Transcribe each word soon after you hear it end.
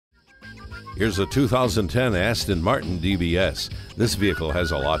Here's a 2010 Aston Martin DBS. This vehicle has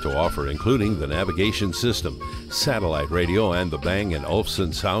a lot to offer, including the navigation system, satellite radio, and the Bang &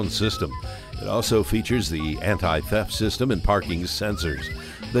 Olufsen sound system. It also features the anti-theft system and parking sensors,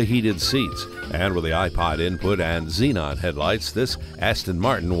 the heated seats, and with the iPod input and xenon headlights, this Aston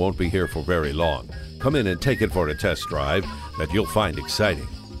Martin won't be here for very long. Come in and take it for a test drive that you'll find exciting.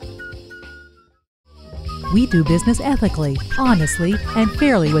 We do business ethically, honestly, and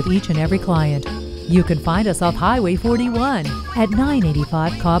fairly with each and every client. You can find us off Highway 41 at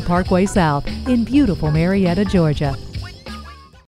 985 Cobb Parkway South in beautiful Marietta, Georgia.